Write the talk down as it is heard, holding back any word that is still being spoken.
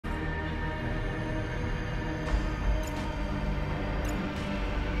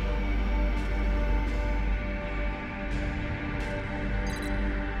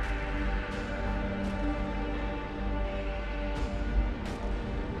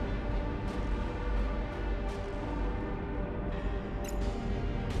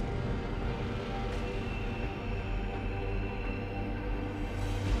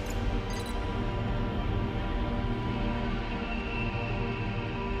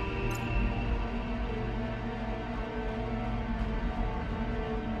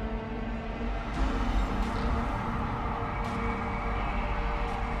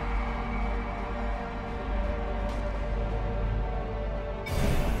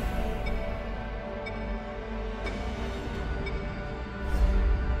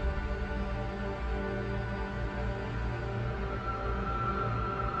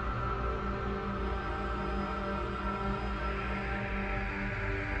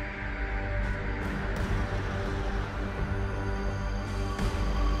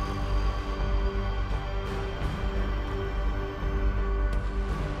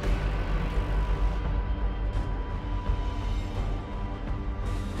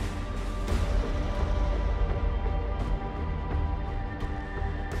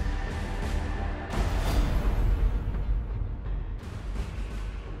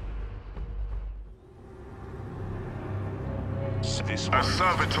A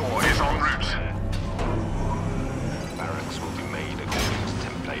servitor is en route. Barracks will be made according to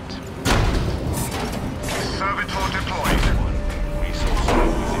template. Servitor deployed. Resource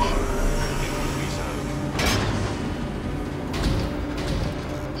acquisition. Infantry zone.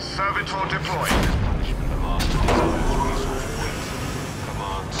 Servitor deployed. The master desires resource point.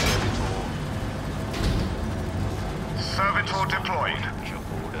 Command servitor. Servitor deployed. Capture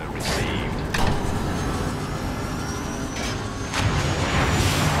order received.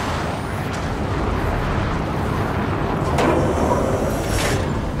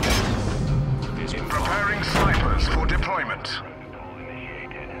 Preparing snipers for deployment.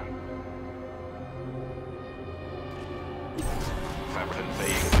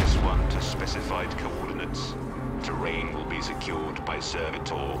 Conveying this one to specified coordinates. Terrain will be secured by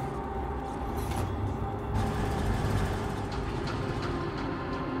servitor.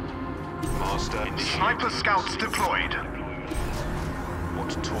 Master Sniper scouts deployed. What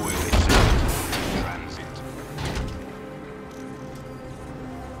toil is servitor? Transit.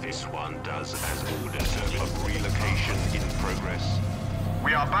 This one does as ordered. Of relocation in progress.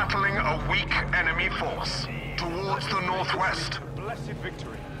 We are battling a weak enemy force. Towards the northwest. Blessed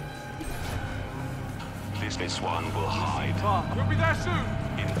victory. This one will hide. We'll be there soon.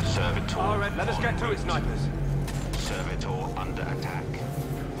 In servitor. All right, let us get to it, snipers. Servitor under attack.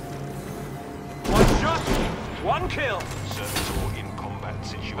 One shot, one kill. Servitor in combat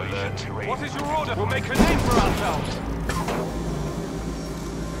situation. Terrain. What is your order? We'll make a name for ourselves.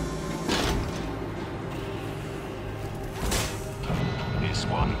 This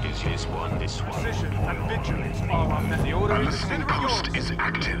one is his one. This one. Precision and vigilance are unmet. The order A is listening simply post yours. is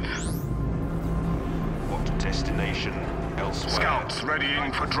active. What destination? Elsewhere. Scouts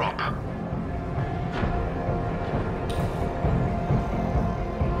readying for drop.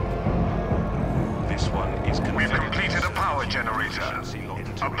 This one is We've completed a power generator.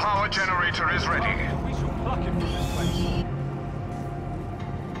 A power generator is ready. We shall pluck him from this place.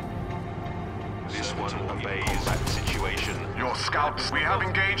 This one obeys that situation. Your scouts, we have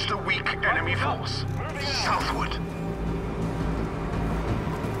engaged a weak enemy force. Southward.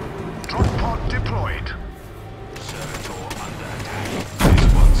 Drop pod deployed. Servitor under attack.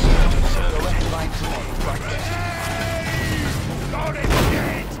 This one servitor. Right to me, right there. Got it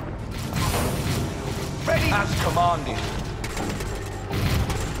dead! Ready as commanded.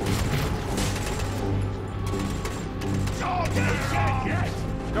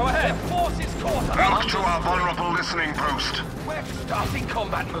 Go ahead. Forces caught up. Look to our vulnerable listening post. We're starting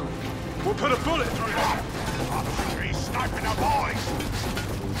combat move. We'll put a bullet through him. He's sniping our boys!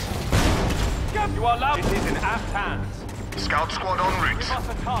 You are loud. It is in aft hands. Scout squad en We route. must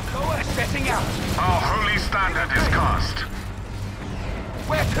attack. We're setting out. Our holy standard is cast.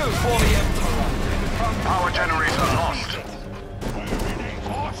 Where to? For the Emperor. Power generator lost.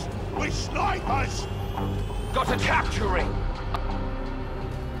 Boss, we snipers! Got a capturing.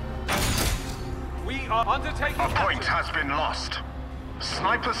 We are undertaking A point action. has been lost.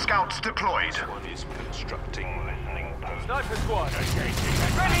 Sniper scouts deployed. This one is constructing listening post. Sniper squad.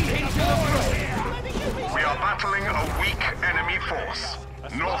 Ready into the fray. We are battling a weak enemy force.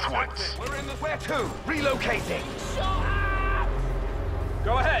 Northwards. We're in the... Where to? Relocating.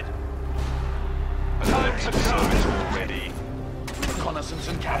 Go ahead. Time to charge. Servitor ready. Reconnaissance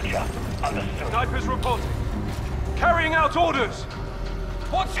and capture. Understood. Snipers reporting. Carrying out orders.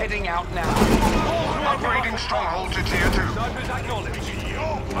 What's heading out now? Upgrading stronghold to tier 2. Snipers acknowledged.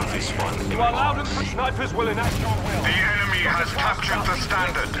 This one You are loud and clear. Snipers will enact your will. The enemy has captured the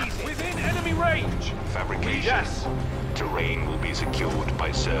standard. Within enemy range. fabrication. Yes. Terrain will be secured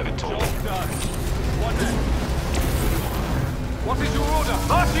by servitor. Job done. One minute. What is your order?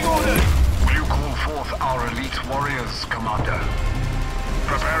 Marching orders! Will you call forth our elite warriors, Commander?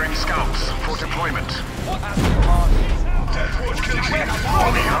 Preparing scouts for deployment. As commanded. We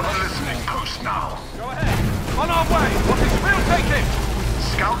have a listening post now. Go ahead. On our way. What is real taking?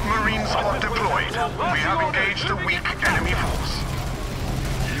 Scout Marine squad deployed. We have engaged a weak enemy force.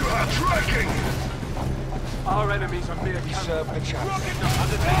 You are tracking! Our enemies are mere We serve the chance.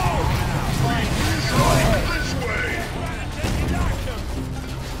 This way!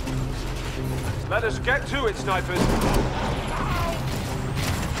 Let us get to it, snipers.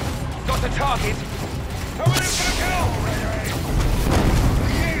 Got a target. Coming in for the kill!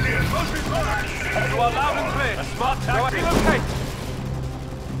 The alien must be back! You are loud and clear. A smart tactic. Relocate.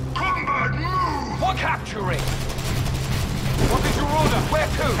 Combat move! For capturing. What is your order? Where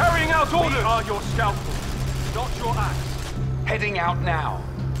to? Carrying out orders. We are your scalpel, not your axe. Heading out now.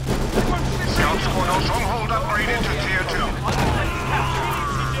 Scout squad on stronghold upgraded to tier 2.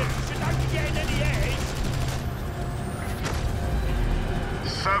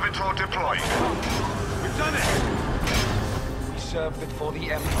 Servitor deployed. We've done it! We serve before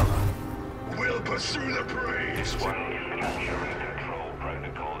the Emperor. We'll pursue the prey. This one is capturing control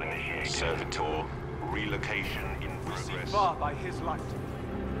protocol initiated. Servitor, relocation in progress. Far by his light.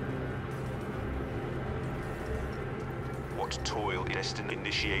 What toil is destined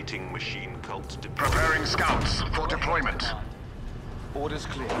initiating machine cult deployment. Preparing scouts for deployment. Orders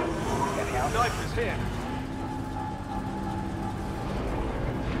clear. Heading out. Snipers here.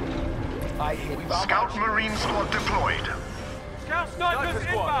 I hear we Scout Marine Squad deployed. Scout snipers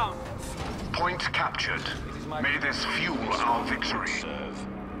inbound! Point captured. May this fuel our victory. Serve.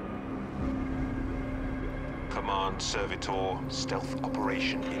 Command Servitor, stealth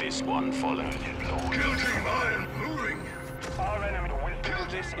operation. This one follows. Kill team iron, moving. Our enemy will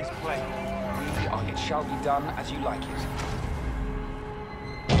This is plain. It shall be done as you like it.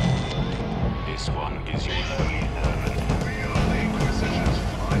 This one is your holy servant. We are the Inquisition's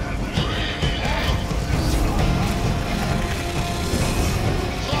final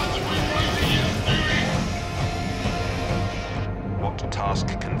What task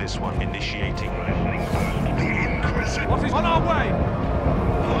can this one initiating? The Inquisition. What is on our way?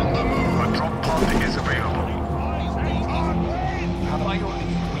 On the move. A drop pod is available. Have I your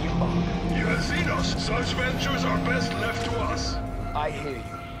lead? We embark. You have seen us. Such ventures are best left to us. I hear you.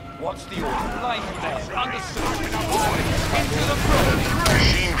 What's the order? Line there. Understood. Into the front.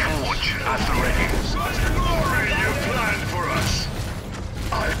 Machine Forge at the ready. Such glory you planned for us.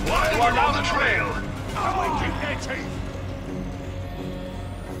 While we're on the trail. Awaiting entry.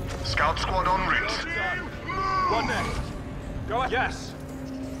 Scout squad en route. What next? Go ahead. Yes.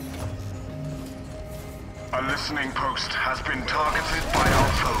 A listening post has been targeted by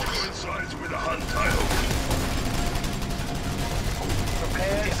our foes. Coincides with a hunt, I hope.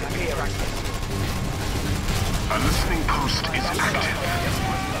 Prepare, disappear, A listening post is active.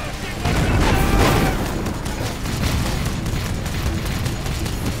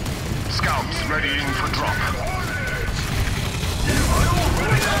 Scouts readying for drop.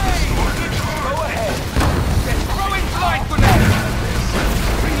 Go ahead. Let's throw in flight grenade.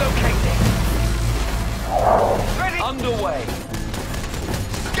 Relocating. Ready. Underway.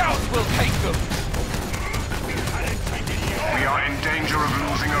 Scouts will take them. We are in danger of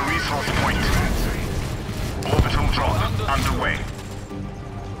losing a resource point. Orbital drop underway.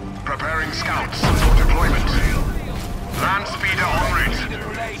 Preparing scouts for deployment. Land speeder en route. The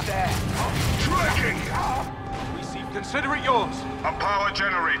grenade there. Tracking. Receive. Consider it yours. A power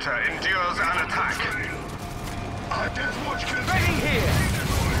generator endures an attack. Our death watch can Ready here.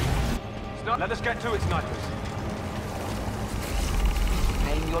 Let us get to it, snipers.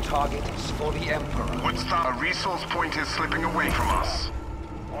 Name your targets for the Emperor. What's that? A resource point is slipping away from us.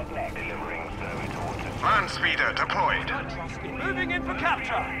 What next? Delivering servitor. Land speeder deployed. Moving in for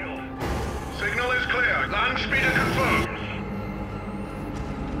capture. Signal is clear. Land speeder confirmed.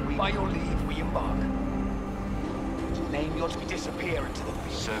 By your leave, we embark. Name yours, we disappear into the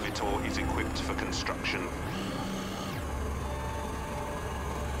field. Servitor is equipped for construction.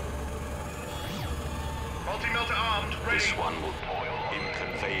 Multi-melter armed, ready. This one will toil in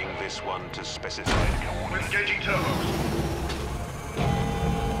conveying this one to specified coordinates. Engaging turbos.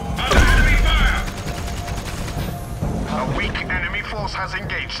 Under enemy fire! A weak enemy force has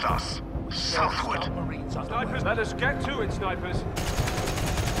engaged us. Southward. Marines are Snipers, let us get to it, snipers.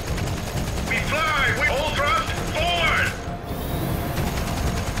 We fly! We all thrust forward!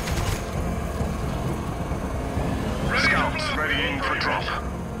 Scouts readying for drop.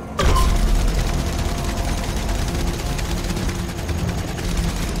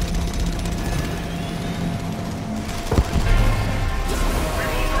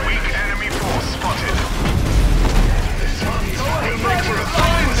 Weak enemy force spotted. We'll make for a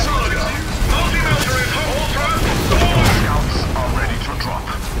fine saga. Multi-melter in full thrust forward! Scouts are ready to drop.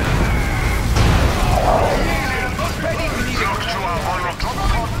 Lock to our vulnerable drop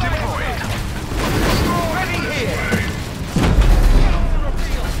pod deployed. ready here.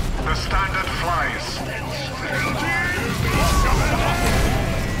 The standard flies.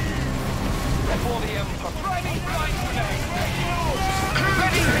 For the Emperor. Ready, flight grenade.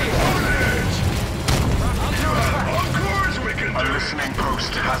 Ready here. Of course we can. A listening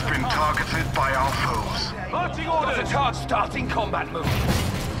post has been targeted by our foes. Marching Got orders. a charge starting combat move.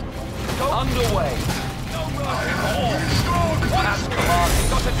 Go underway. As commanded.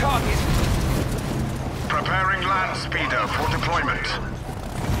 Got a target. Preparing land speeder for deployment.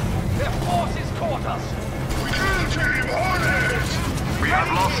 Their forces caught us. Kill team Hornets! We have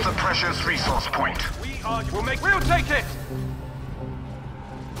lost a precious resource point. We'll take it.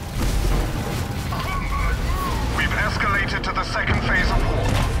 We've escalated to the second phase of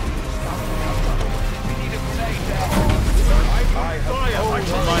war.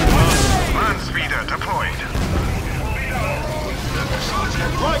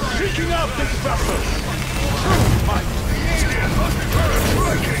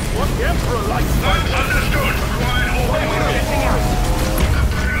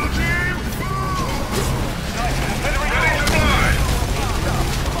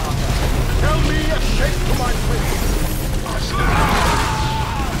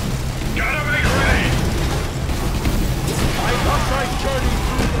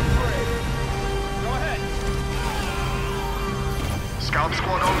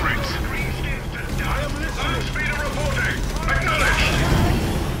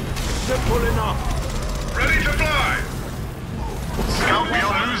 Full enough. Ready to fly! Scout, we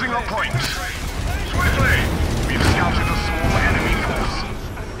are losing a point. Swiftly! We've scouted a small enemy force.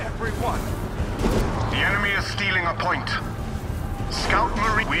 Everyone. The enemy is stealing a point. Scout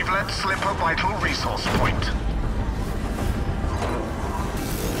Marine, we've let slip a vital resource point.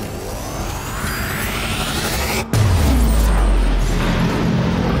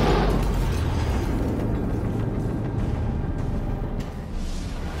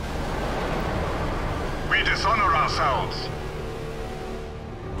 We dishonor ourselves.